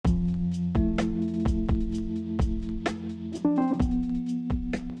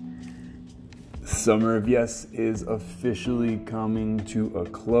Summer of Yes is officially coming to a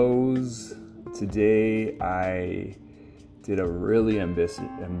close. Today I did a really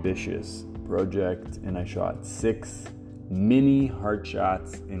ambitious project and I shot 6 mini heart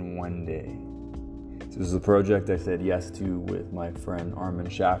shots in one day. So this is a project I said yes to with my friend Armin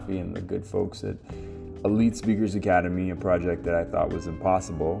Shafi and the good folks at Elite Speakers Academy, a project that I thought was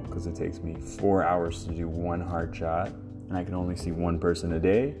impossible because it takes me 4 hours to do one heart shot and I can only see one person a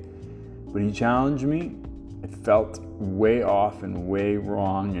day. But he challenged me. It felt way off and way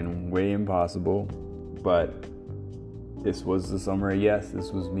wrong and way impossible. But this was the summer of yes.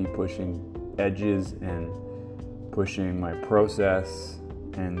 This was me pushing edges and pushing my process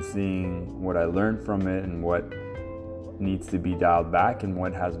and seeing what I learned from it and what needs to be dialed back and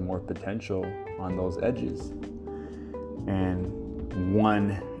what has more potential on those edges. And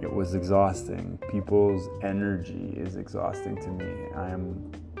one, it was exhausting. People's energy is exhausting to me. I am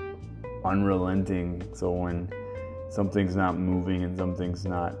unrelenting, so when something's not moving and something's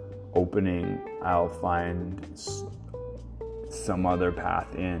not opening, I'll find some other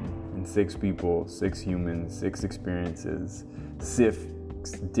path in. And 6 people, 6 humans, 6 experiences, 6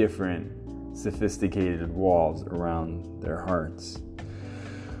 different sophisticated walls around their hearts.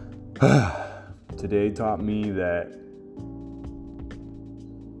 Today taught me that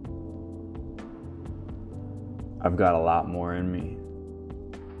I've got a lot more in me.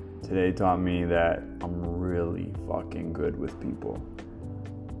 Today taught me that I'm really fucking good with people.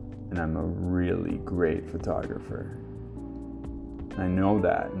 And I'm a really great photographer. I know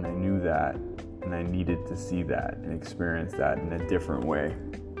that, and I knew that, and I needed to see that and experience that in a different way.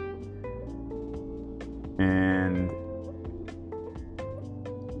 And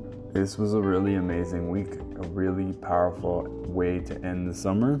this was a really amazing week, a really powerful way to end the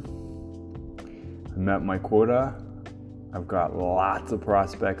summer. I met my quota. I've got lots of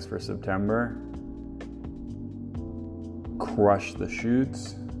prospects for September. Crushed the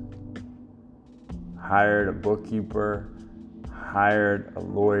shoots. Hired a bookkeeper. Hired a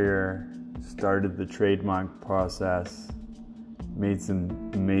lawyer. Started the trademark process. Made some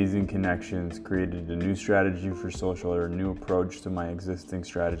amazing connections. Created a new strategy for social, or a new approach to my existing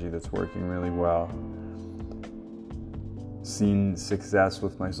strategy that's working really well. Seen success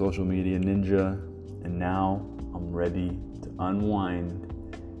with my social media ninja. And now I'm ready to unwind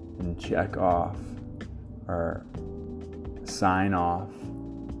and check off or sign off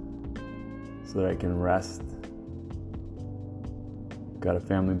so that I can rest. Got a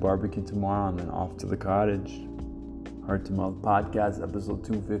family barbecue tomorrow and then off to the cottage. Heart to Mouth Podcast, episode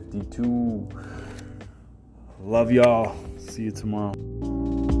 252. Love y'all. See you tomorrow.